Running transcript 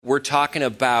we're talking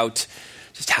about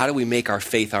just how do we make our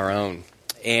faith our own.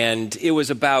 And it was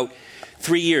about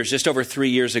 3 years, just over 3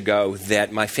 years ago,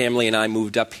 that my family and I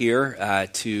moved up here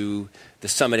to the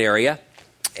Summit area.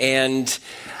 And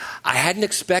I hadn't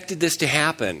expected this to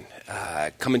happen,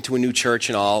 coming to a new church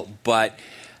and all, but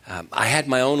I had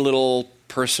my own little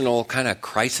personal kind of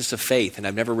crisis of faith, and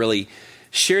I've never really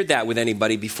shared that with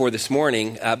anybody before this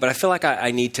morning, but I feel like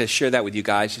I need to share that with you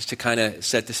guys just to kind of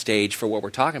set the stage for what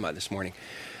we're talking about this morning.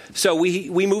 So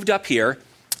we moved up here,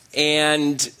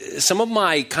 and some of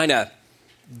my kind of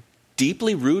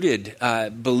deeply rooted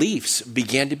beliefs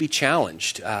began to be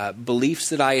challenged, beliefs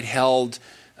that I had held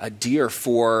dear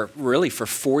for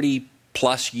 40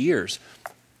 plus years.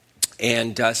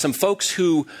 And some folks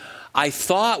who I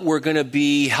thought were going to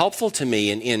be helpful to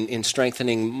me in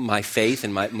strengthening my faith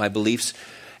and my beliefs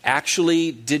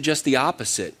actually did just the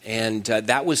opposite. And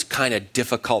that was kind of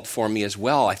difficult for me as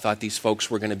well. I thought these folks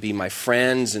were going to be my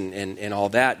friends and all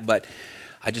that, but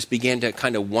I just began to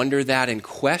kind of wonder that and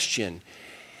question.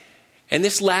 And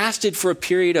this lasted for a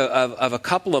period of a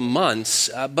couple of months,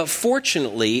 but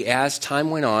fortunately, as time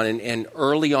went on and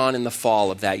early on in the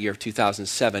fall of that year of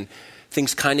 2007,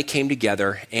 things kind of came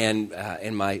together, and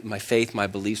my faith, my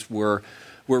beliefs were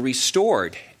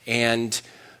restored. And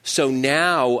so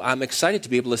now I'm excited to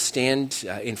be able to stand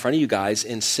in front of you guys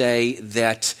and say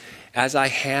that as I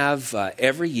have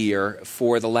every year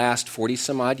for the last 40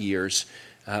 some odd years,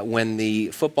 when the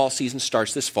football season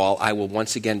starts this fall, I will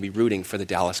once again be rooting for the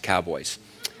Dallas Cowboys.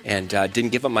 And didn't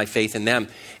give up my faith in them.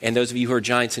 And those of you who are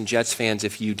Giants and Jets fans,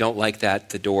 if you don't like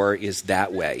that, the door is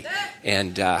that way.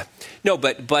 And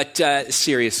but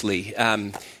seriously,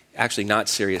 actually not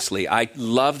seriously, I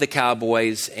love the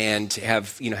Cowboys and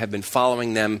have been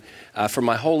following them for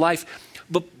my whole life.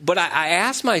 But I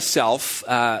asked myself,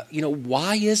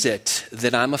 why is it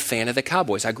that I'm a fan of the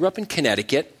Cowboys? I grew up in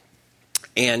Connecticut.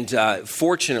 And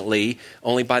fortunately,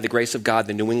 only by the grace of God,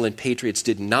 the New England Patriots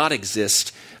did not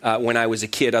exist when I was a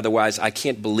kid. Otherwise, I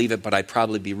can't believe it, but I'd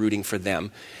probably be rooting for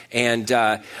them. And,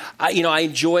 I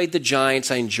enjoyed the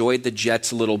Giants. I enjoyed the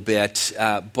Jets a little bit.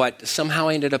 But somehow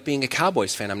I ended up being a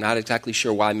Cowboys fan. I'm not exactly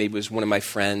sure why. Maybe it was one of my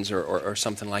friends or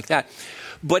something like that.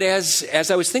 But as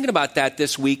I was thinking about that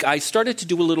this week, I started to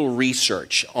do a little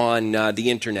research on the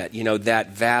internet, that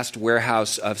vast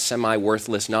warehouse of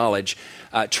semi-worthless knowledge,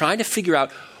 trying to figure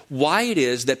out why it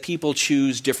is that people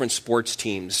choose different sports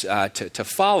teams to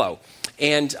follow.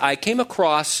 And I came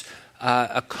across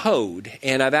a code,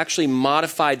 and I've actually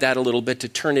modified that a little bit to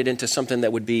turn it into something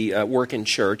that would be work in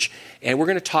church. And we're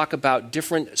going to talk about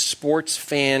different sports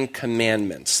fan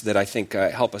commandments that I think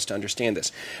help us to understand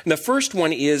this. And the first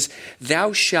one is,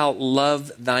 thou shalt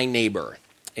love thy neighbor.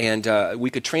 And we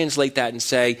could translate that and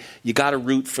say, you got to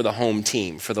root for the home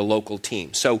team, for the local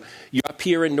team. So you're up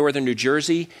here in northern New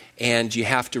Jersey, and you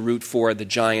have to root for the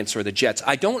Giants or the Jets.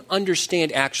 I don't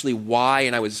understand actually why,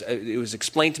 and it was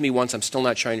explained to me once, I'm still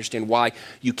not sure I understand why,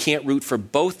 you can't root for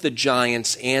both the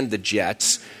Giants and the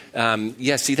Jets.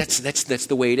 That's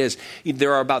the way it is.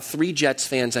 There are about 3 Jets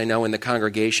fans I know in the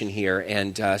congregation here,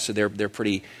 and so they're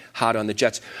pretty hot on the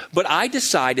Jets. But I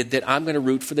decided that I'm going to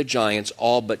root for the Giants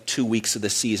all but 2 weeks of the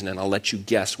season, and I'll let you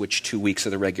guess which 2 weeks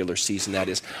of the regular season that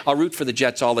is. I'll root for the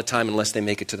Jets all the time unless they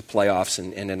make it to the playoffs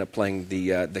and end up playing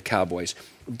the Cowboys.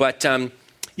 But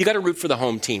you got to root for the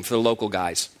home team, for the local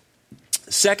guys.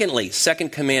 Secondly,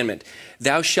 second commandment,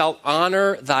 thou shalt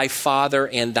honor thy father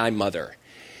and thy mother.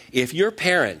 If your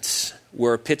parents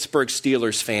were Pittsburgh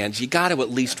Steelers fans, you got to at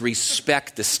least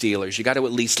respect the Steelers. You got to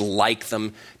at least like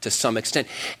them to some extent.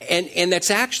 And that's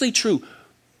actually true.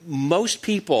 Most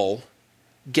people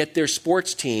get their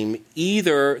sports team,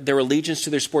 their allegiance to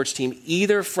their sports team,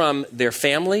 either from their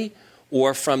family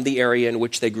or from the area in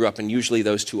which they grew up, and usually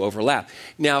those two overlap.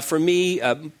 Now, for me,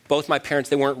 both my parents,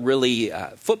 they weren't really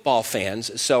football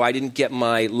fans, so I didn't get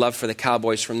my love for the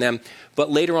Cowboys from them. But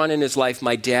later on in his life,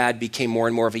 my dad became more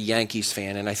and more of a Yankees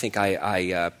fan, and I think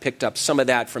I picked up some of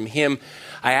that from him.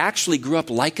 I actually grew up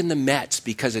liking the Mets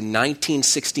because in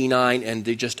 1969 and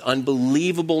the just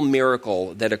unbelievable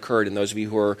miracle that occurred, and those of you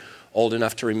who are old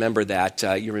enough to remember that,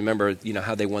 you remember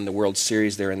how they won the World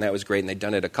Series there, and that was great, and they've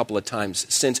done it a couple of times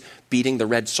since, beating the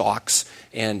Red Sox,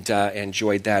 and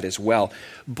enjoyed that as well.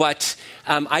 But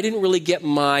I didn't really get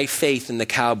my faith in the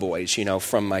Cowboys,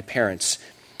 from my parents.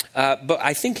 But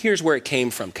I think here's where it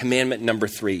came from. Commandment number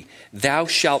 3, thou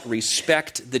shalt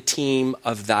respect the team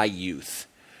of thy youth.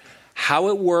 How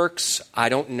it works, I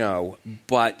don't know,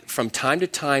 but from time to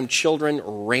time, children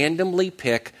randomly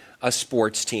pick a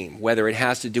sports team, whether it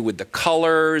has to do with the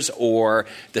colors or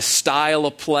the style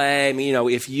of play. I mean,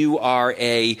 if you are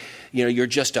you're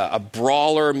just a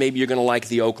brawler, maybe you're going to like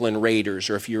the Oakland Raiders,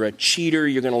 or if you're a cheater,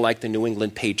 you're going to like the New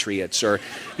England Patriots, or,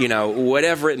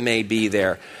 whatever it may be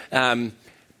there.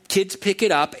 Kids pick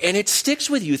it up, and it sticks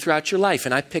with you throughout your life.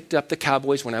 And I picked up the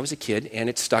Cowboys when I was a kid, and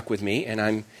it stuck with me, and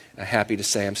I'm happy to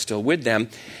say I'm still with them.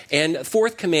 And the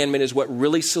fourth commandment is what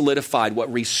really solidified, what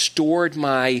restored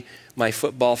my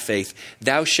football faith.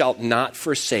 Thou shalt not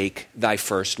forsake thy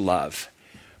first love.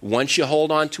 Once you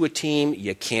hold on to a team,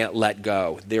 you can't let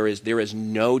go. There is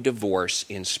no divorce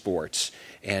in sports.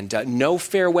 And no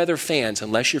fair weather fans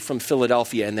unless you're from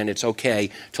Philadelphia, and then it's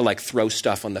okay to throw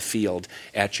stuff on the field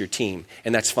at your team.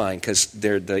 And that's fine because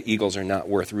the Eagles are not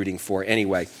worth rooting for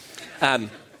anyway.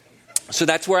 So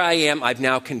that's where I am. I've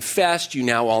now confessed. You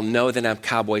now all know that I'm a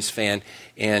Cowboys fan,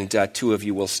 and two of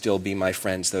you will still be my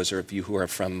friends. Those are of you who are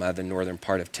from the northern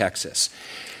part of Texas.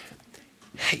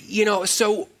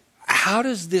 So how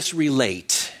does this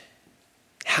relate?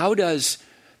 How does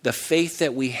the faith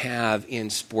that we have in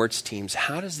sports teams,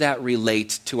 how does that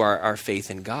relate to our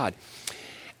faith in God?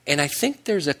 And I think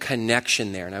there's a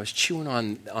connection there, and I was chewing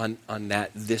on that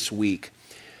this week.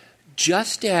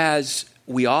 Just as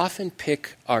we often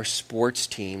pick our sports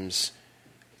teams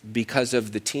because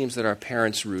of the teams that our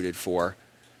parents rooted for,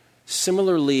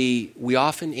 similarly, we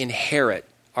often inherit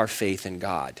our faith in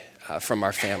God from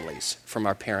our families, from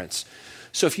our parents.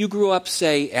 So if you grew up,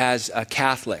 say, as a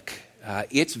Catholic,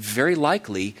 it's very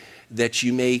likely that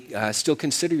you may still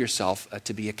consider yourself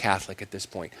to be a Catholic at this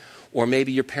point. Or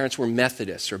maybe your parents were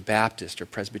Methodists or Baptists or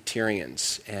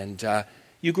Presbyterians, and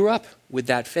you grew up with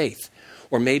that faith.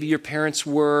 Or maybe your parents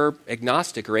were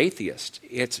agnostic or atheist.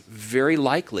 It's very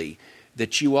likely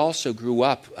that you also grew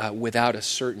up without a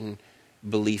certain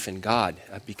belief in God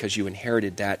because you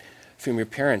inherited that from your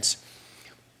parents.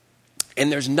 And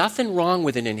there's nothing wrong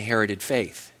with an inherited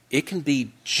faith. It can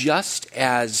be just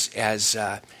as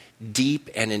deep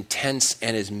and intense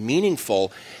and as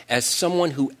meaningful as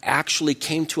someone who actually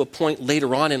came to a point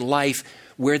later on in life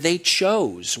where they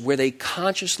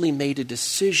consciously made a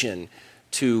decision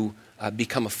to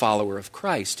become a follower of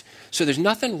Christ. So there's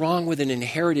nothing wrong with an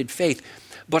inherited faith.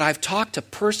 But I've talked to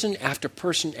person after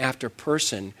person after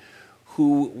person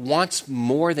who wants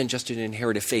more than just an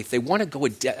inherited faith. They want to go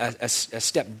a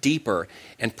step deeper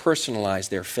and personalize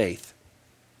their faith.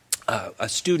 A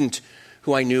student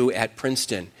who I knew at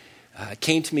Princeton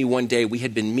came to me one day. We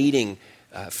had been meeting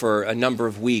for a number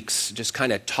of weeks, just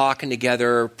kind of talking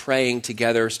together, praying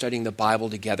together, studying the Bible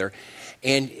together.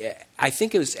 And I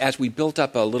think it was as we built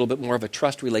up a little bit more of a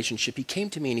trust relationship, he came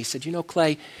to me and he said,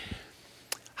 Clay,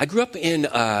 I grew up in,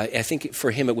 I think for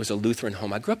him it was a Lutheran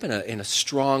home. I grew up in a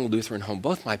strong Lutheran home.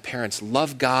 Both my parents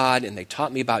love God, and they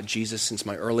taught me about Jesus since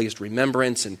my earliest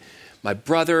remembrance. And my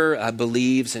brother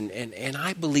believes, and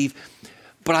I believe.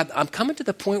 But I'm coming to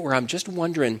the point where I'm just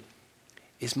wondering,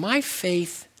 is my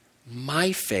faith,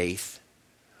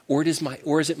 or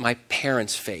is it my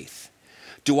parents' faith?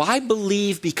 Do I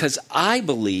believe because I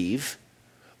believe,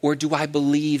 or do I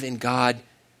believe in God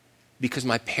because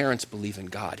my parents believe in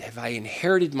God? Have I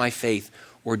inherited my faith,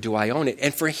 or do I own it?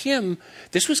 And for him,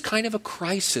 this was kind of a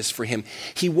crisis for him.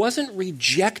 He wasn't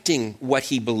rejecting what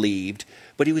he believed,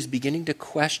 but he was beginning to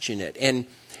question it. And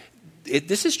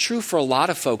this is true for a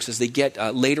lot of folks as they get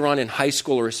later on in high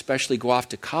school, or especially go off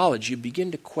to college. You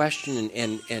begin to question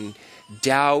and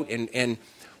doubt and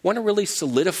want to really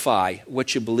solidify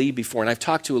what you believe before. And I've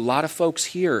talked to a lot of folks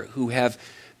here who have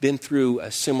been through a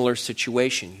similar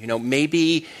situation.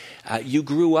 Maybe you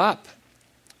grew up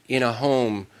in a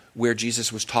home where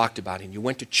Jesus was talked about and you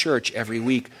went to church every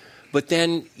week, but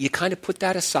then you kind of put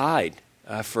that aside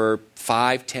for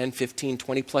 5, 10, 15,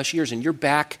 20 plus years, and you're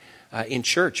back in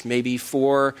church maybe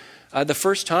for the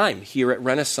first time here at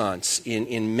Renaissance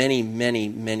in many, many,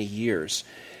 many years.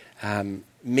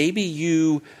 Maybe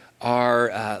you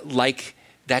are like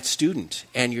that student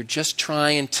and you're just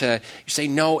trying to say,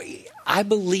 no, I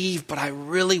believe, but I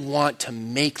really want to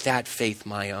make that faith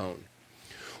my own.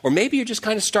 Or maybe you're just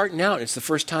kind of starting out. It's the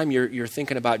first time you're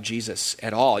thinking about Jesus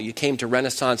at all. You came to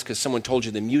Renaissance because someone told you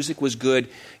the music was good.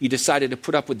 You decided to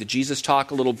put up with the Jesus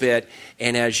talk a little bit.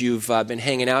 And as you've been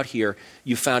hanging out here,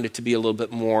 you found it to be a little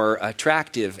bit more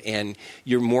attractive. And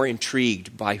you're more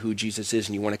intrigued by who Jesus is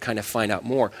and you want to kind of find out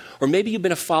more. Or maybe you've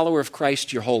been a follower of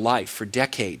Christ your whole life for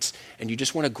decades. And you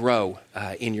just want to grow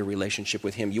in your relationship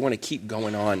with him. You want to keep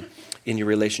going on in your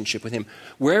relationship with him.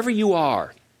 Wherever you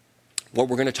are, what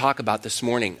we're going to talk about this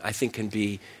morning, I think, can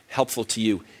be helpful to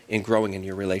you in growing in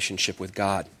your relationship with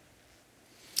God.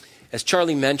 As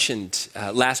Charlie mentioned,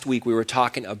 last week we were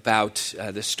talking about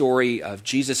the story of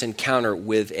Jesus' encounter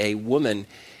with a woman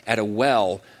at a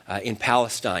well in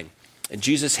Palestine. And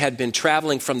Jesus had been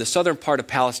traveling from the southern part of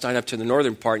Palestine up to the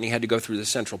northern part, and he had to go through the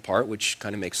central part, which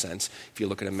kind of makes sense. If you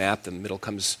look at a map, the middle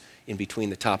comes in between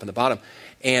the top and the bottom.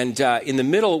 And in the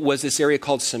middle was this area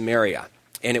called Samaria.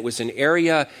 And it was an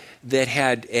area that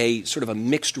had a sort of a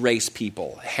mixed race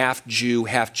people, half Jew,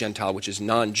 half Gentile, which is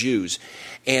non-Jews.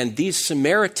 And these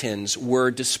Samaritans were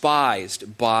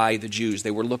despised by the Jews. They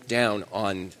were looked down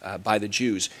on by the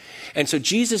Jews. And so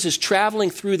Jesus is traveling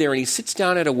through there, and he sits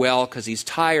down at a well because he's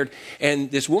tired.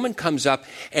 And this woman comes up,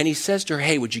 and he says to her,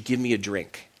 "Hey, would you give me a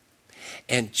drink?"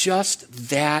 And just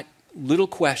that little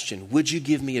question, "Would you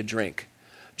give me a drink?"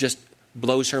 just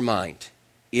blows her mind.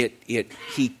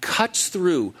 He cuts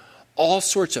through all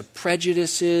sorts of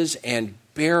prejudices and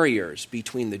barriers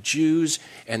between the Jews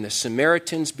and the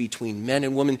Samaritans, between men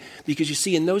and women. Because you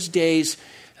see, in those days,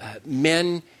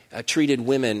 men treated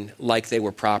women like they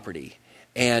were property.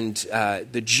 And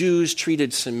the Jews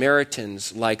treated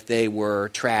Samaritans like they were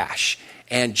trash.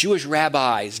 And Jewish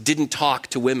rabbis didn't talk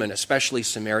to women, especially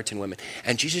Samaritan women.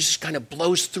 And Jesus just kind of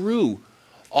blows through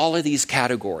all of these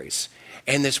categories.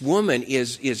 And this woman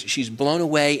she's blown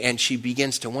away, and she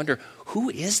begins to wonder, who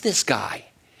is this guy?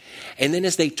 And then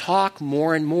as they talk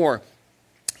more and more,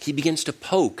 he begins to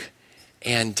poke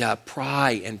and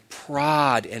pry and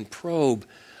prod and probe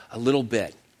a little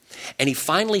bit. And he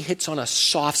finally hits on a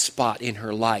soft spot in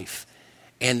her life.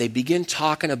 And they begin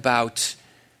talking about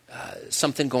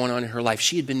something going on in her life.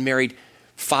 She had been married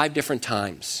 5 different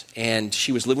times, and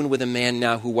she was living with a man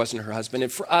now who wasn't her husband.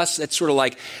 And for us, that's sort of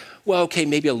like, well, okay,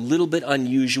 maybe a little bit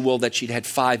unusual that she'd had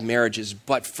 5 marriages,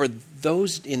 but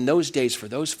in those days, for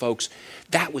those folks,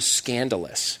 that was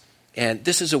scandalous. And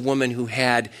this is a woman who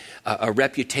had a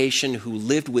reputation, who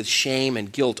lived with shame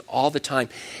and guilt all the time.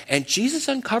 And Jesus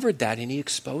uncovered that, and he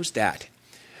exposed that.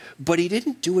 But he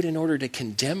didn't do it in order to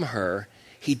condemn her.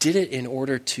 He did it in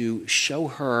order to show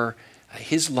her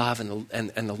his love and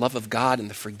the love of God and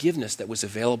the forgiveness that was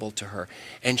available to her.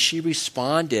 And she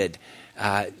responded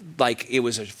like it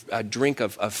was a drink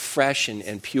of fresh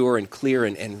and pure and clear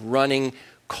and running,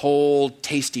 cold,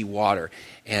 tasty water.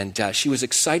 And she was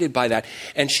excited by that.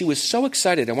 And she was so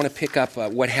excited. I want to pick up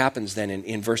what happens then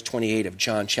in verse 28 of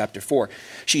John chapter 4.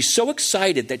 She's so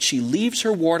excited that she leaves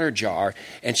her water jar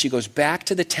and she goes back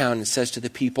to the town and says to the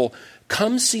people,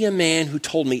 "Come see a man who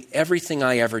told me everything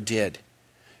I ever did.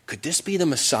 Could this be the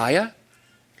Messiah?"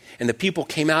 And the people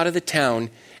came out of the town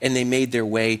and they made their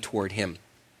way toward him.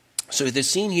 So the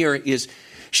scene here is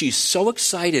she's so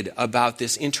excited about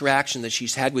this interaction that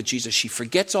she's had with Jesus. She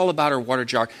forgets all about her water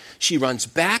jar. She runs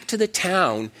back to the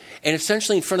town and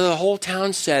essentially in front of the whole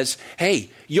town says, "Hey,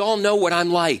 you all know what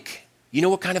I'm like. You know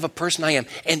what kind of a person I am.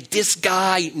 And this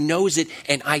guy knows it,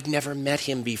 and I'd never met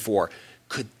him before.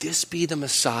 Could this be the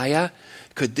Messiah?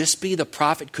 Could this be the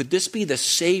prophet? Could this be the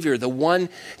Savior, the one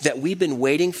that we've been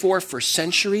waiting for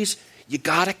centuries? You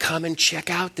got to come and check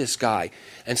out this guy."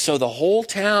 And so the whole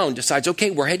town decides,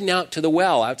 okay, we're heading out to the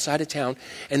well outside of town.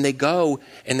 And they go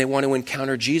and they want to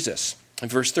encounter Jesus. In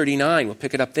verse 39, we'll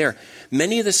pick it up there.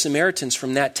 Many of the Samaritans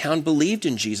from that town believed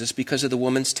in Jesus because of the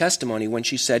woman's testimony when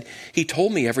she said, "He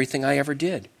told me everything I ever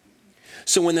did."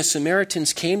 So when the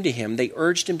Samaritans came to him, they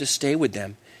urged him to stay with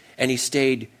them. And he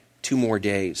stayed 2 more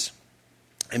days.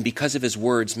 And because of his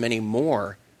words, many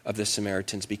more of the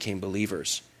Samaritans became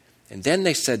believers. And then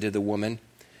they said to the woman,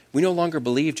 "We no longer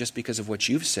believe just because of what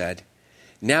you've said.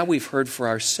 Now we've heard for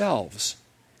ourselves,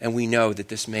 and we know that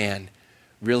this man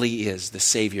really is the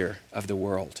Savior of the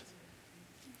world."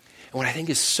 And what I think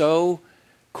is so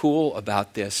cool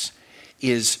about this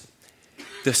is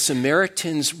the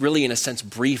Samaritans' really, in a sense,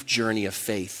 brief journey of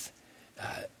faith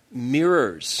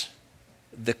mirrors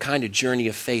the kind of journey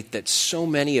of faith that so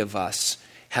many of us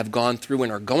have gone through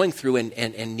and are going through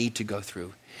and need to go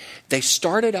through. They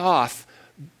started off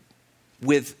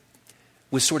with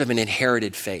sort of an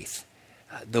inherited faith.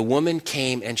 The woman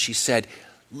came and she said,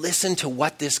 "Listen to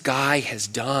what this guy has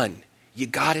done. You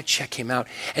got to check him out."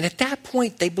 And at that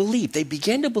point, they believed. They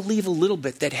began to believe a little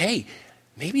bit that, hey,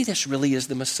 maybe this really is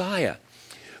the Messiah.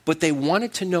 But they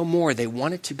wanted to know more. They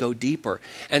wanted to go deeper.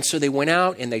 And so they went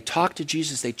out and they talked to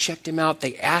Jesus. They checked him out.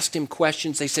 They asked him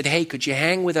questions. They said, "Hey, could you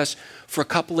hang with us for a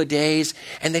couple of days?"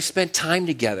 And they spent time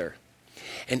together.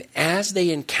 And as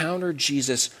they encountered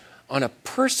Jesus on a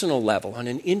personal level, on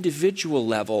an individual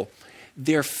level,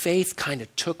 their faith kind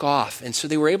of took off. And so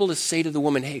they were able to say to the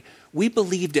woman, "Hey, we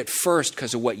believed at first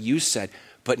because of what you said,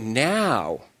 but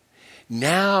now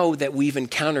Now that we've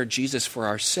encountered Jesus for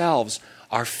ourselves,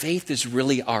 our faith is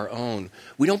really our own.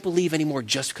 We don't believe anymore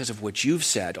just because of what you've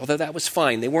said, although that was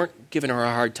fine. They weren't giving her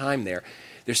a hard time there.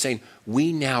 They're saying,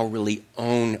 we now really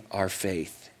own our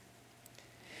faith.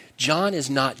 John is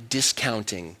not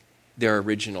discounting their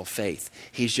original faith.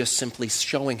 He's just simply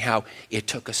showing how it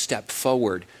took a step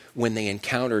forward when they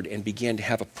encountered and began to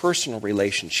have a personal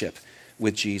relationship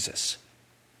with Jesus.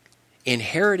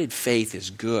 Inherited faith is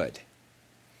good,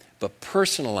 but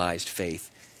personalized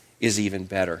faith is even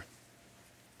better.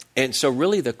 And so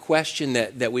really the question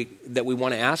that we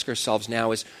want to ask ourselves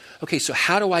now is, okay, so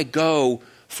how do I go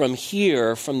from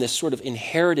here, from this sort of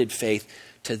inherited faith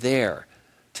to there,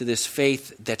 to this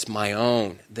faith that's my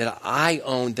own, that I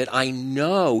own, that I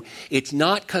know? It's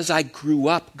not because I grew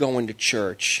up going to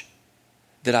church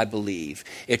that I believe.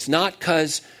 It's not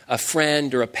because a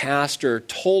friend or a pastor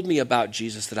told me about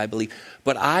Jesus that I believe,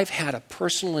 but I've had a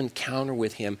personal encounter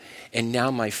with him, and now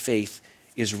my faith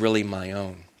is really my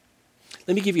own.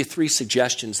 Let me give you 3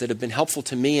 suggestions that have been helpful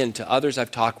to me and to others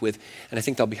I've talked with, and I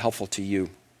think they'll be helpful to you.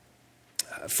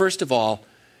 First of all,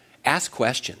 ask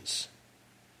questions.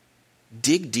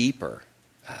 Dig deeper.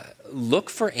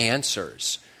 Look for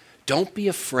answers. Don't be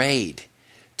afraid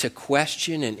to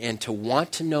question and to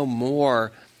want to know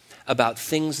more about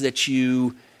things that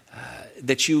you've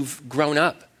grown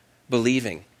up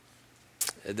believing.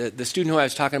 The student who I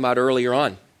was talking about earlier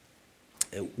on,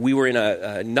 we were in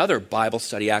another Bible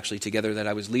study actually together that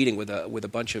I was leading with a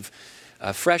bunch of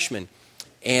freshmen,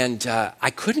 and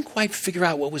I couldn't quite figure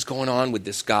out what was going on with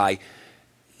this guy.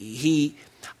 He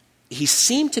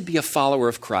seemed to be a follower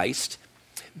of Christ,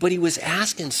 but he was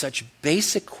asking such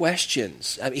basic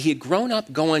questions. I mean, he had grown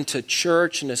up going to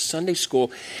church and to Sunday school,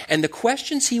 and the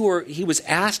questions he was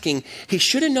asking, he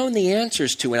should have known the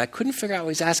answers to, and I couldn't figure out what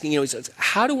he was asking. He says,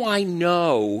 how do I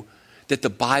know that the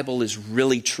Bible is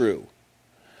really true?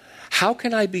 How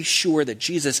can I be sure that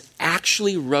Jesus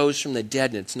actually rose from the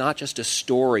dead and it's not just a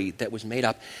story that was made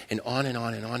up, and on and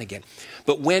on and on again?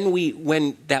 But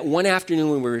when that one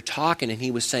afternoon when we were talking and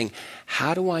he was saying,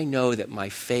 how do I know that my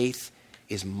faith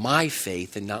is my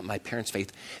faith and not my parents'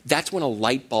 faith? That's when a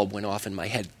light bulb went off in my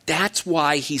head. That's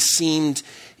why he seemed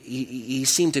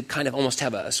to kind of almost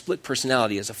have a split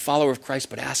personality as a follower of Christ,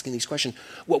 but asking these questions.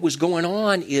 What was going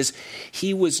on is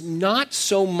he was not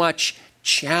so much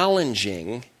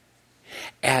challenging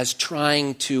as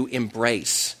trying to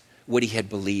embrace what he had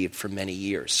believed for many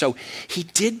years. So he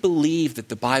did believe that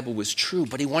the Bible was true,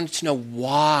 but he wanted to know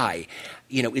why.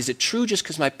 Is it true just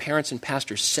because my parents and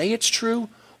pastors say it's true,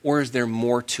 or is there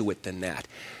more to it than that?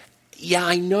 Yeah,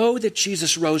 I know that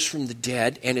Jesus rose from the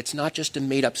dead, and it's not just a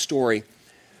made-up story,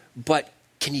 but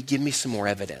can you give me some more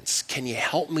evidence? Can you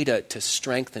help me to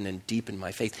strengthen and deepen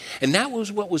my faith? And that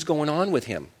was what was going on with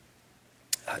him.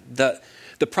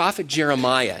 The prophet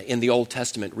Jeremiah in the Old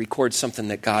Testament records something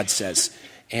that God says.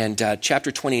 And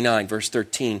chapter 29, verse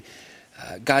 13,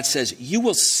 God says, you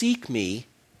will seek me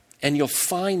and you'll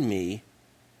find me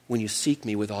when you seek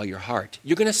me with all your heart.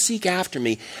 You're going to seek after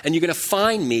me, and you're going to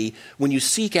find me when you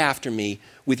seek after me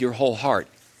with your whole heart.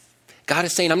 God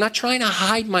is saying, I'm not trying to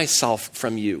hide myself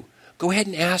from you. Go ahead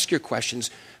and ask your questions.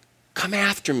 Come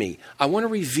after me. I want to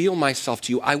reveal myself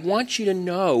to you. I want you to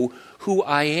know who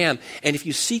I am. And if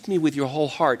you seek me with your whole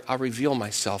heart, I'll reveal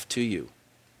myself to you.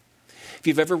 If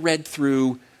you've ever read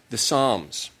through the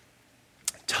Psalms,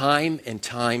 time and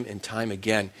time and time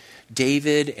again,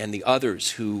 David and the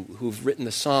others who've written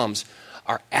the Psalms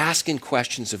are asking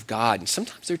questions of God. And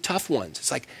sometimes they're tough ones.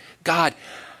 It's like, God,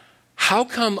 how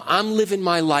come I'm living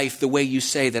my life the way you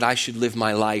say that I should live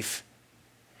my life?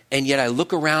 And yet I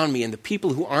look around me and the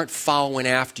people who aren't following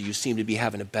after you seem to be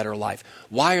having a better life.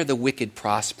 Why are the wicked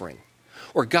prospering?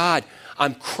 Or God,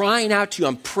 I'm crying out to you,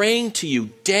 I'm praying to you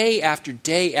day after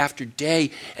day after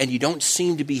day, and you don't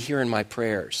seem to be hearing my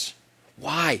prayers.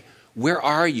 Why? Where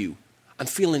are you? I'm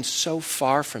feeling so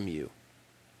far from you.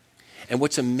 And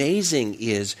what's amazing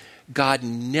is God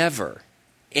never,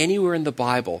 anywhere in the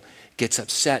Bible, gets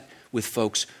upset with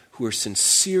folks who are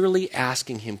sincerely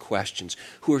asking him questions,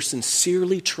 who are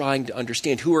sincerely trying to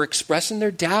understand, who are expressing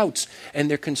their doubts and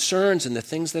their concerns and the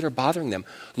things that are bothering them.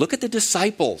 Look at the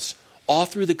disciples all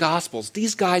through the Gospels.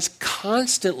 These guys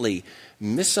constantly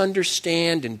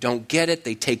misunderstand and don't get it.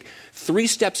 They take 3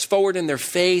 steps forward in their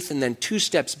faith and then 2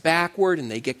 steps backward,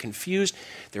 and they get confused.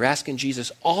 They're asking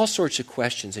Jesus all sorts of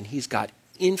questions, and he's got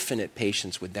infinite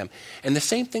patience with them. And the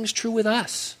same thing's true with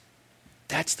us.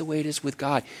 That's the way it is with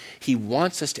God. He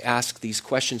wants us to ask these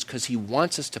questions because he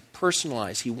wants us to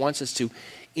personalize. He wants us to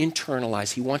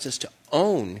internalize. He wants us to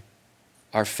own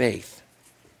our faith.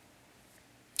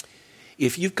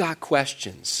 if you've got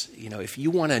questions, if you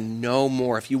want to know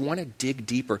more, if you want to dig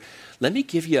deeper, let me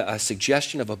give you a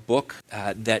suggestion of a book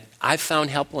that I've found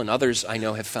helpful and others I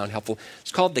know have found helpful.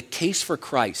 It's called The Case for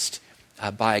Christ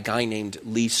by a guy named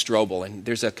Lee Strobel. And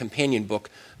there's a companion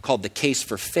book called The Case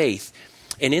for Faith.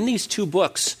 And in these two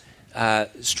books,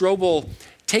 Strobel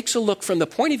takes a look from the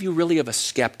point of view really of a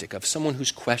skeptic, of someone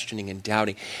who's questioning and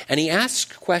doubting. And he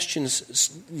asks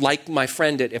questions like my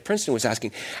friend at Princeton was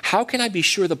asking, how can I be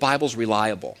sure the Bible's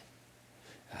reliable?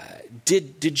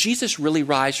 Did Jesus really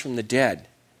rise from the dead?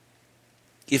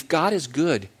 If God is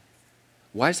good,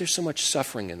 why is there so much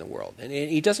suffering in the world? And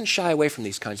he doesn't shy away from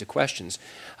these kinds of questions.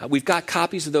 We've got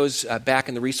copies of those back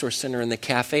in the Resource Center in the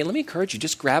cafe. Let me encourage you,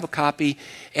 just grab a copy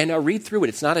and read through it.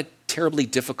 It's not a terribly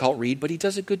difficult read, but he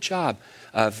does a good job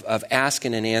of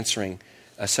asking and answering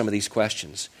some of these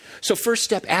questions. So first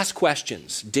step, ask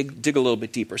questions. Dig a little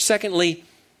bit deeper. Secondly,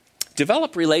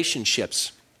 develop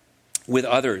relationships with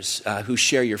others who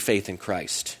share your faith in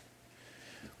Christ.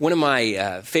 One of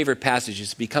my favorite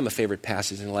passages, become a favorite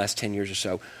passage in the last 10 years or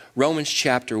so, Romans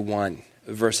chapter 1,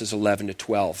 verses 11 to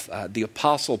 12. The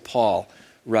Apostle Paul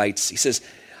writes, he says,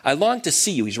 I long to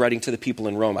see you, he's writing to the people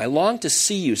in Rome, I long to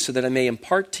see you so that I may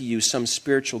impart to you some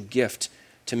spiritual gift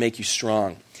to make you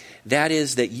strong. That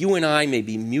is, that you and I may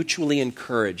be mutually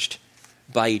encouraged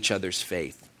by each other's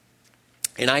faith.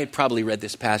 And I had probably read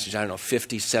this passage,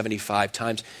 50, 75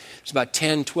 times. It was about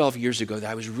 10, 12 years ago that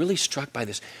I was really struck by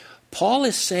this. Paul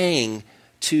is saying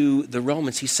to the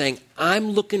Romans, he's saying,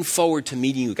 I'm looking forward to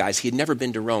meeting you guys. He had never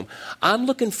been to Rome. I'm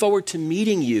looking forward to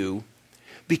meeting you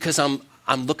because I'm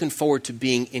looking forward to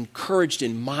being encouraged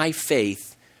in my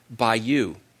faith by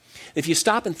you. If you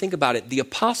stop and think about it, the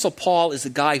Apostle Paul is the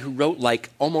guy who wrote like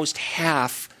almost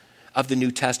half of the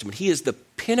New Testament. He is the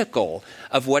pinnacle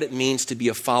of what it means to be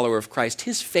a follower of Christ.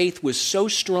 His faith was so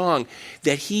strong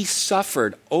that he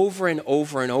suffered over and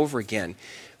over and over again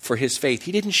for his faith.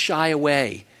 He didn't shy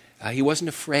away. He wasn't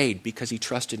afraid because he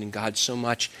trusted in God so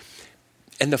much.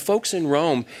 And the folks in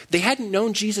Rome, they hadn't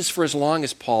known Jesus for as long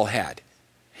as Paul had.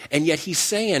 And yet he's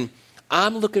saying,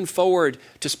 I'm looking forward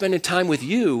to spending time with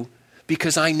you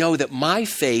because I know that my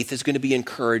faith is going to be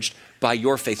encouraged by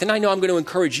your faith. And I know I'm going to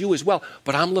encourage you as well,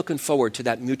 but I'm looking forward to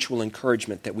that mutual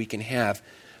encouragement that we can have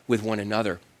with one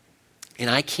another. And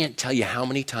I can't tell you how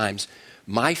many times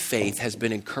my faith has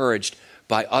been encouraged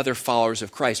by other followers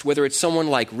of Christ, whether it's someone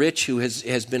like Rich, who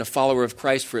has been a follower of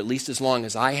Christ for at least as long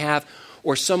as I have,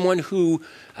 or someone who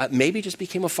maybe just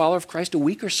became a follower of Christ a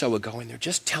week or so ago, and they're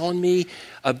just telling me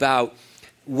about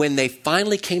when they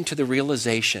finally came to the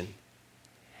realization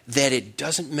that it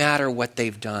doesn't matter what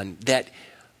they've done, that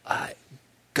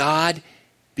God,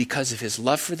 because of his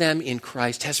love for them in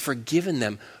Christ, has forgiven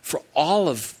them for all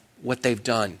of what they've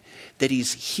done, that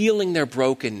he's healing their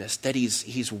brokenness, that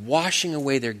he's washing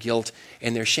away their guilt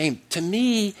and their shame. To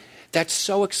me, that's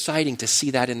so exciting to see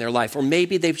that in their life. Or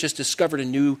maybe they've just discovered a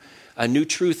new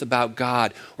truth about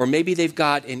God. Or maybe they've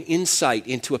got an insight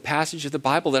into a passage of the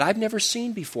Bible that I've never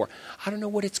seen before. I don't know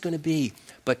what it's going to be.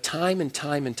 But time and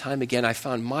time and time again, I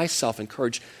found myself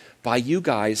encouraged by you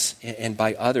guys and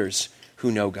by others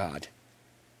who know God.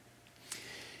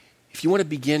 If you want to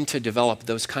begin to develop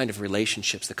those kind of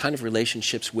relationships, the kind of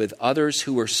relationships with others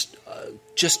who are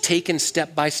just taken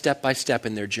step by step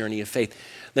in their journey of faith,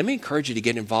 let me encourage you to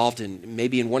get involved in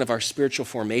maybe in one of our spiritual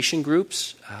formation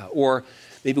groups or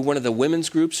maybe one of the women's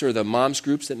groups or the moms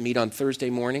groups that meet on Thursday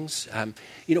mornings.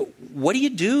 What do you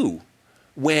do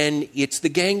when it's the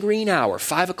gangrene hour,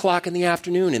 5 o'clock in the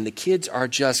afternoon, and the kids are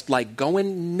just like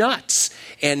going nuts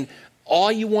and all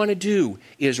you want to do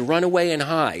is run away and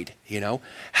hide,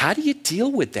 How do you deal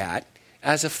with that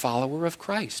as a follower of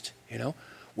Christ,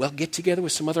 Well, get together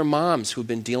with some other moms who've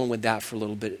been dealing with that for a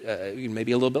little bit,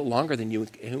 maybe a little bit longer than you,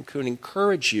 who can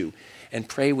encourage you and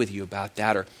pray with you about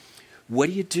that. Or what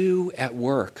do you do at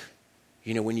work,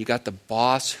 when you got the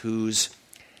boss who's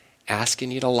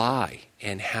asking you to lie?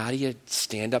 And how do you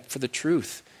stand up for the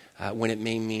truth when it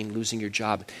may mean losing your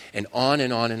job? And on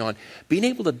and on and on. Being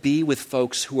able to be with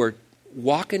folks who are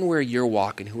walking where you're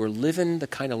walking, who are living the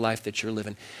kind of life that you're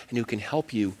living, and who can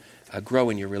help you grow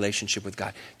in your relationship with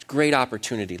God. It's a great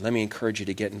opportunity. Let me encourage you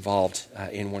to get involved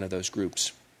in one of those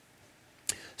groups.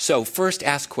 So first,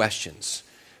 ask questions.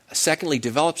 Secondly,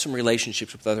 develop some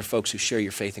relationships with other folks who share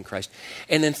your faith in Christ.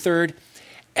 And then third,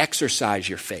 exercise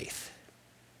your faith.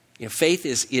 Faith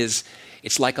is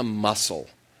it's like a muscle.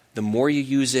 The more you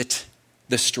use it,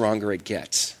 the stronger it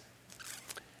gets.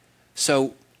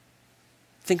 So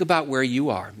think about where you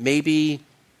are. Maybe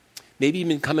you've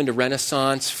been coming to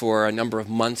Renaissance for a number of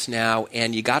months now,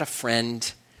 and you got a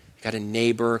friend, you got a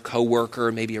neighbor,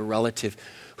 coworker, maybe a relative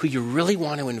who you really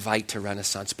want to invite to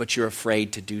Renaissance, but you're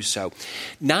afraid to do so.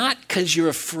 Not because you're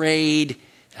afraid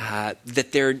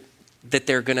that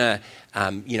they're going to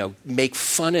make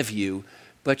fun of you,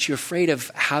 but you're afraid of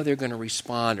how they're going to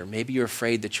respond, or maybe you're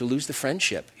afraid that you'll lose the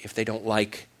friendship if they don't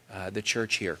like the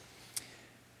church here.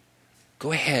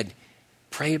 Go ahead,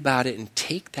 pray about it, and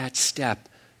take that step.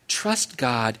 Trust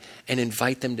God and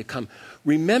invite them to come,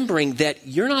 remembering that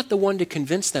you're not the one to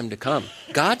convince them to come.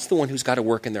 God's the one who's got to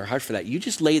work in their heart for that. You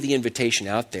just lay the invitation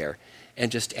out there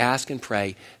and just ask and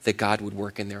pray that God would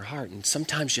work in their heart. And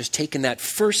sometimes just taking that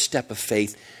first step of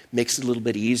faith makes it a little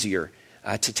bit easier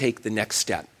to take the next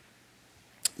step.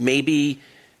 Maybe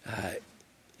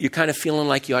you're kind of feeling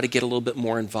like you ought to get a little bit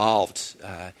more involved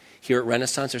here at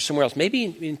Renaissance or somewhere else. Maybe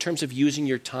in terms of using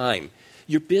your time.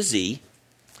 You're busy,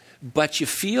 but you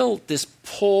feel this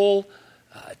pull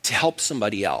to help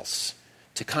somebody else,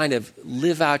 to kind of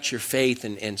live out your faith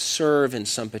and serve in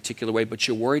some particular way, but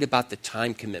you're worried about the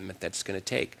time commitment that's going to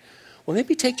take. Well,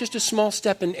 maybe take just a small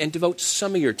step and devote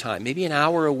some of your time, maybe an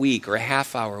hour a week or a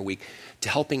half hour a week, to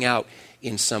helping out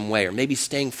in some way, or maybe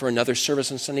staying for another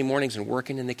service on Sunday mornings and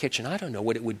working in the kitchen. I don't know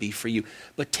what it would be for you,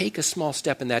 but take a small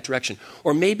step in that direction.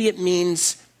 Or maybe it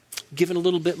means giving a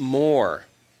little bit more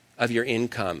of your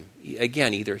income,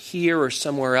 again, either here or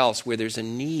somewhere else where there's a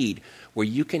need, where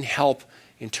you can help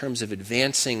in terms of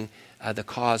advancing the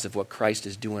cause of what Christ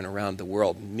is doing around the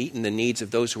world, meeting the needs of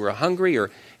those who are hungry,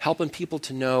 or helping people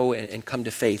to know and come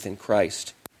to faith in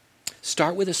Christ.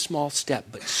 Start with a small step,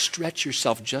 but stretch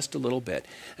yourself just a little bit,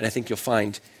 and I think you'll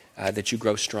find that you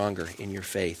grow stronger in your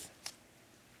faith.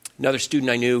 Another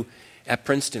student I knew at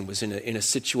Princeton was in a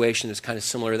situation that's kind of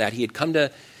similar to that. He had come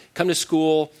to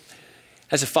school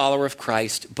as a follower of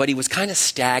Christ, but he was kind of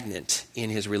stagnant in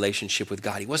his relationship with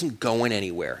God. He wasn't going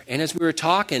anywhere. And as we were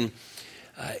talking,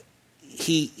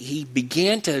 he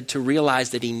began to realize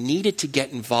that he needed to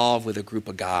get involved with a group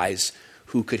of guys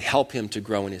who could help him to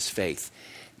grow in his faith.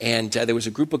 And there was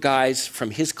a group of guys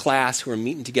from his class who were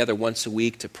meeting together once a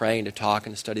week to pray and to talk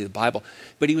and to study the Bible.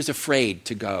 But he was afraid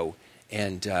to go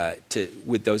and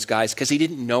with those guys because he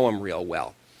didn't know them real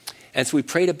well. And so we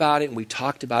prayed about it and we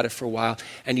talked about it for a while.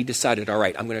 And he decided, all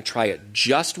right, I'm going to try it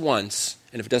just once.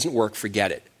 And if it doesn't work,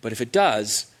 forget it. But if it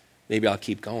does, maybe I'll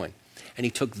keep going. And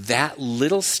he took that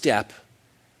little step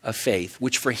of faith,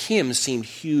 which for him seemed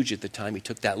huge at the time. He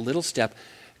took that little step,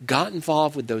 got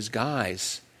involved with those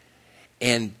guys,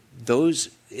 and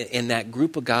that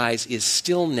group of guys is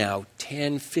still now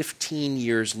 10, 15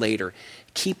 years later,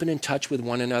 keeping in touch with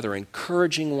one another,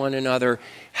 encouraging one another,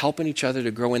 helping each other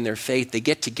to grow in their faith. They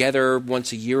get together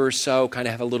once a year or so, kind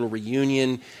of have a little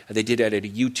reunion. They did it at a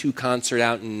U2 concert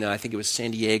out in, I think it was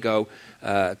San Diego,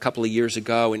 a couple of years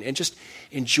ago, and just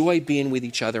enjoy being with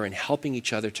each other and helping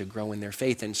each other to grow in their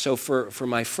faith. And so for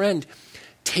my friend,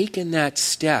 taking that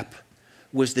step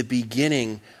was the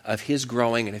beginning of his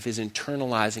growing and of his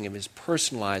internalizing, of his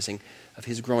personalizing, of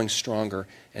his growing stronger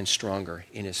and stronger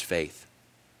in his faith.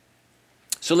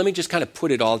 So let me just kind of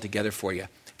put it all together for you.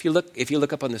 If you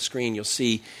look up on the screen, you'll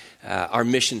see our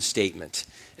mission statement: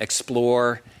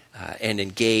 explore and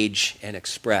engage and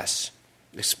express.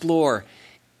 Explore,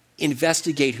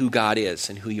 investigate who God is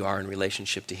and who you are in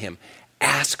relationship to him.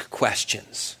 Ask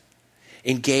questions.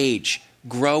 Engage.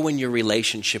 Grow in your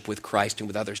relationship with Christ and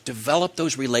with others. Develop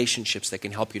those relationships that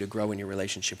can help you to grow in your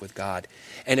relationship with God.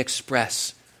 And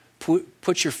express.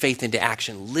 Put your faith into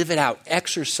action. Live it out.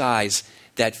 Exercise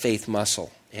that faith muscle,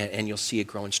 and you'll see it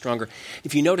growing stronger.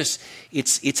 If you notice,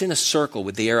 it's in a circle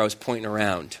with the arrows pointing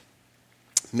around.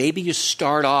 Maybe you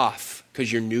start off,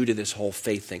 because you're new to this whole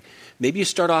faith thing, maybe you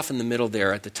start off in the middle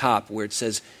there at the top where it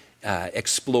says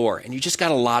explore, and you just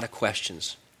got a lot of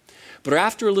questions. But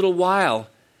after a little while,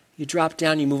 you drop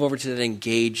down, you move over to that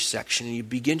engage section, and you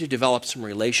begin to develop some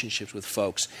relationships with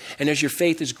folks. And as your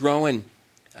faith is growing,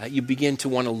 you begin to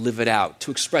want to live it out,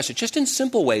 to express it, just in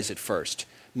simple ways at first.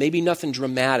 Maybe nothing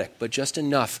dramatic, but just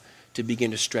enough to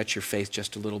begin to stretch your faith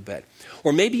just a little bit.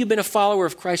 Or maybe you've been a follower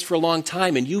of Christ for a long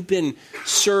time, and you've been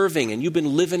serving, and you've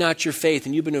been living out your faith,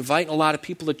 and you've been inviting a lot of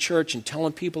people to church and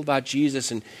telling people about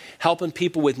Jesus and helping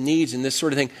people with needs and this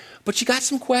sort of thing. But you got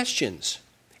some questions.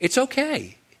 It's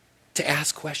okay to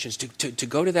ask questions, to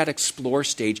go to that explore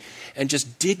stage and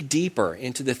just dig deeper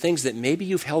into the things that maybe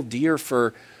you've held dear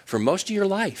for most of your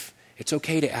life. It's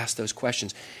okay to ask those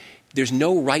questions. There's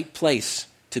no right place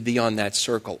to be on that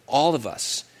circle. All of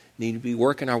us need to be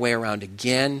working our way around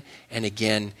again and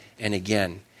again and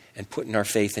again, and putting our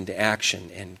faith into action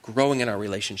and growing in our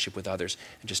relationship with others,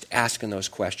 and just asking those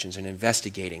questions and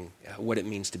investigating what it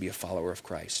means to be a follower of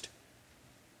Christ.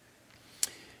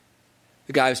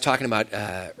 The guy I was talking about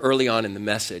early on in the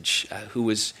message, who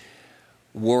was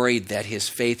worried that his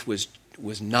faith was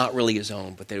not really his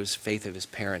own, but that it was faith of his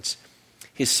parents.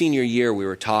 His senior year, we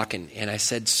were talking, and I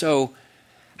said, so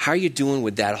how are you doing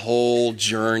with that whole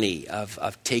journey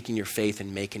of taking your faith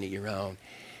and making it your own?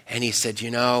 And he said,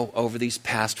 over these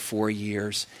past 4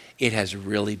 years, it has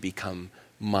really become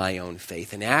my own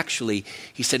faith. And actually,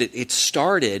 he said it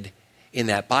started in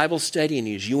that Bible study, and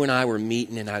as you and I were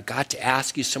meeting, and I got to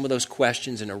ask you some of those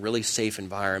questions in a really safe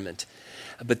environment.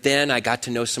 But then I got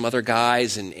to know some other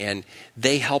guys, and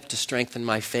they helped to strengthen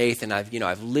my faith, and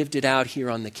I've lived it out here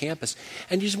on the campus.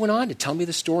 And he just went on to tell me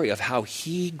the story of how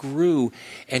he grew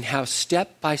and how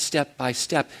step by step by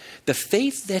step, the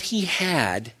faith that he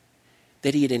had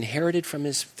inherited from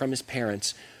his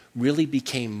parents really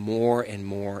became more and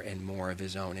more and more of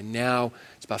his own. And now,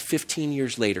 it's about 15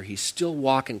 years later, he's still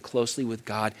walking closely with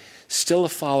God, still a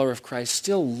follower of Christ,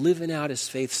 still living out his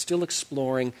faith, still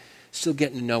exploring, still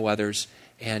getting to know others,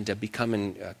 and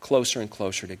becoming closer and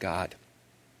closer to God.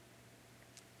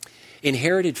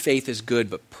 Inherited faith is good,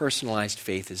 but personalized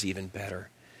faith is even better.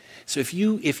 So if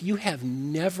you have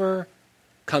never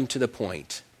come to the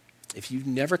point,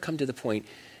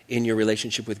 in your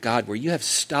relationship with God where you have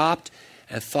stopped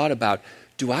and thought about,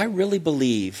 do I really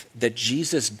believe that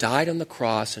Jesus died on the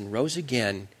cross and rose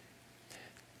again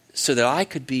so that I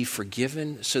could be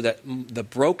forgiven, so that the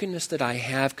brokenness that I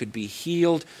have could be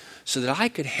healed, so that I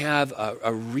could have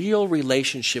a real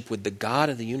relationship with the God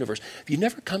of the universe? If you've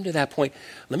never come to that point,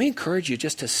 let me encourage you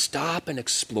just to stop and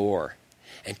explore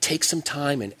and take some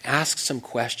time and ask some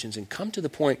questions and come to the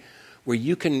point where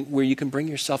you can bring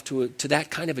yourself to that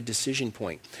kind of a decision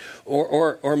point.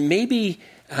 Or maybe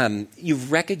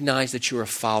you've recognized that you're a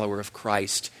follower of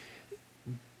Christ,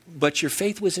 but your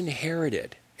faith was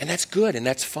inherited. And that's good and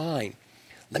that's fine.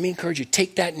 Let me encourage you,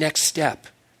 take that next step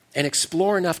and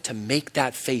explore enough to make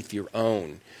that faith your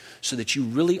own so that you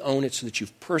really own it, so that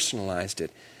you've personalized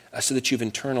it, so that you've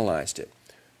internalized it.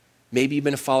 Maybe you've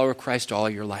been a follower of Christ all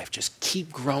your life. Just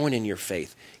keep growing in your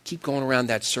faith. Keep going around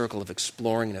that circle of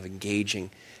exploring and of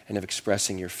engaging and of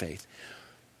expressing your faith.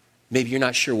 Maybe you're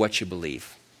not sure what you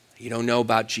believe. You don't know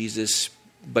about Jesus,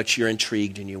 but you're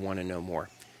intrigued and you want to know more.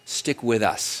 Stick with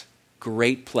us.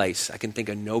 Great place. I can think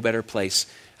of no better place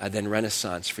than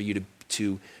Renaissance for you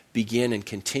to begin and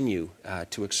continue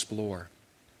to explore.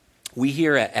 We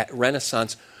here at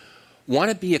Renaissance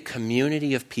want to be a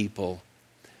community of people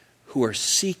who are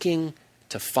seeking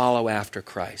to follow after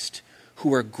Christ,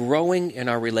 who are growing in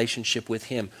our relationship with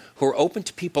Him, who are open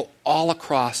to people all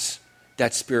across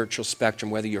that spiritual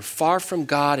spectrum, whether you're far from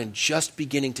God and just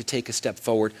beginning to take a step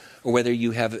forward, or whether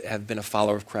you have been a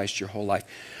follower of Christ your whole life.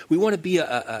 We want to be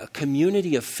a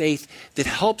community of faith that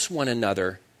helps one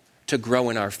another to grow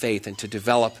in our faith and to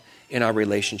develop in our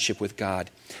relationship with God.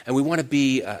 And we want to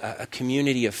be a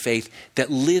community of faith that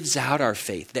lives out our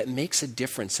faith, that makes a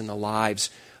difference in the lives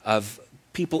of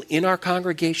people in our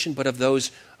congregation, but of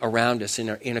those around us in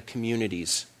our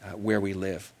communities where we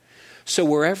live. So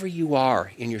wherever you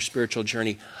are in your spiritual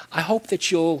journey, I hope that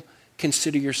you'll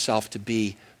consider yourself to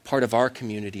be part of our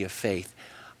community of faith.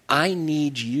 I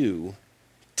need you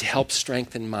to help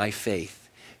strengthen my faith.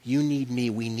 You need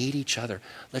me. We need each other.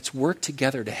 Let's work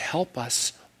together to help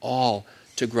us all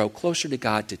to grow closer to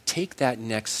God, to take that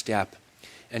next step,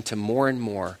 and to more and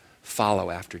more follow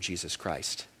after Jesus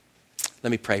Christ. Let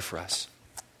me pray for us.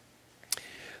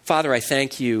 Father, I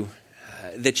thank you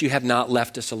that you have not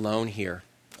left us alone here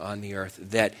on the earth,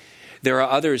 that there are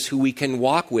others who we can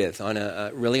walk with on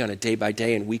a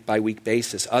day-by-day and week-by-week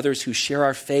basis, others who share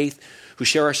our faith, who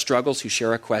share our struggles, who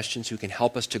share our questions, who can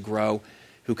help us to grow,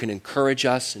 who can encourage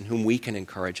us, and whom we can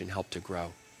encourage and help to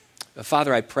grow.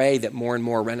 Father, I pray that more and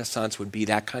more Renaissance would be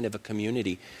that kind of a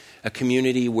community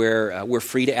where we're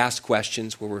free to ask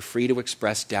questions, where we're free to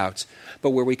express doubts,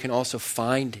 but where we can also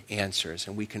find answers,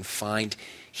 and we can find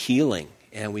healing,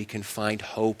 and we can find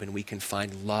hope, and we can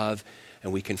find love,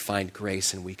 and we can find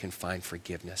grace, and we can find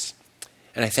forgiveness.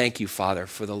 And I thank you, Father,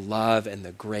 for the love and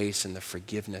the grace and the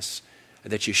forgiveness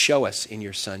that you show us in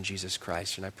your Son, Jesus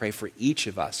Christ. And I pray for each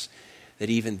of us that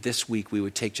even this week we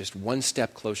would take just one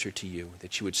step closer to you,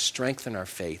 that you would strengthen our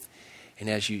faith. And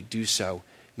as you do so,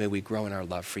 may we grow in our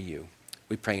love for you.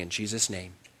 We pray in Jesus'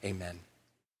 name, amen.